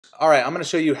All right, I'm going to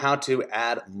show you how to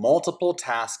add multiple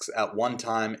tasks at one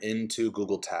time into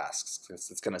Google Tasks.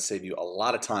 It's going to save you a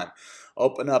lot of time.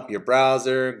 Open up your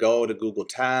browser, go to Google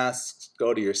Tasks,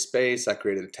 go to your space. I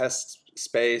created a test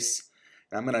space.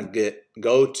 And I'm going to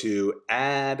go to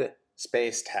Add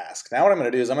Space Task. Now what I'm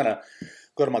going to do is I'm going to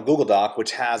go to my Google Doc,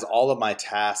 which has all of my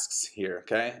tasks here,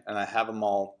 okay? And I have them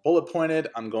all bullet pointed.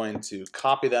 I'm going to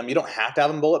copy them. You don't have to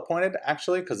have them bullet pointed,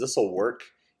 actually, because this will work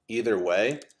either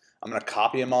way. I'm going to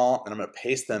copy them all, and I'm going to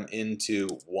paste them into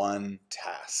one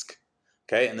task.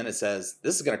 Okay, and then it says,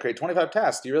 this is going to create 25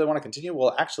 tasks. Do you really want to continue?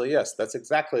 Well, actually, yes, that's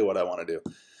exactly what I want to do.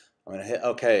 I'm going to hit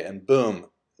OK, and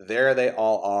boom, there they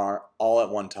all are, all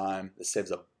at one time. This saves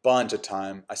a bunch of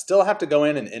time. I still have to go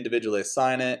in and individually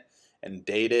assign it and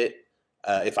date it.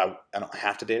 If I don't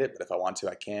have to date it, but if I want to,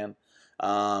 I can.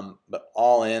 But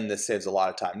all in, this saves a lot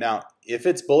of time. Now, if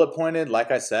it's bullet pointed,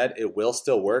 like I said, it will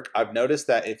still work. I've noticed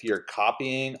that if you're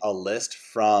copying a list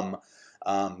from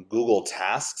Google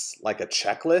Tasks, like a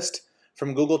checklist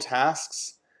from Google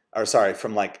Tasks, or sorry,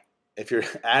 from like, if you're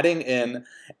adding in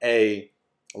a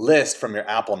list from your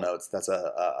Apple Notes, that's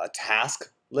a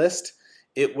task list,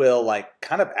 it will like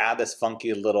kind of add this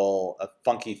funky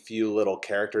few little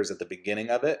characters at the beginning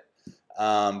of it.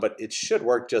 But it should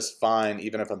work just fine,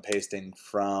 even if I'm pasting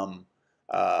from,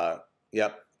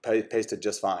 pasted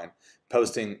just fine.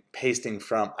 Pasting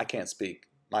from, I can't speak,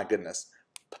 my goodness.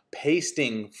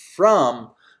 Pasting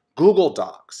from Google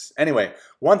Docs. Anyway,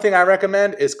 one thing I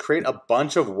recommend is create a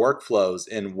bunch of workflows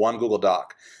in one Google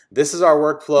Doc. This is our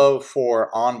workflow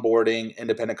for onboarding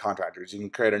independent contractors. You can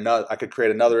create another, I could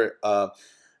create another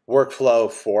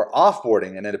workflow for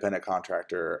offboarding an independent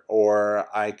contractor, or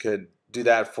I could do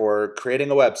that for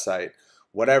creating a website.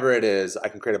 Whatever it is, I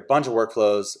can create a bunch of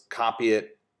workflows, copy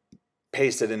it,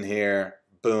 paste it in here,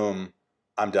 boom,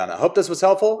 I'm done. I hope this was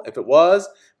helpful. If it was,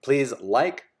 please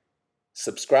like,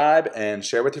 subscribe, and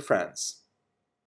share with your friends.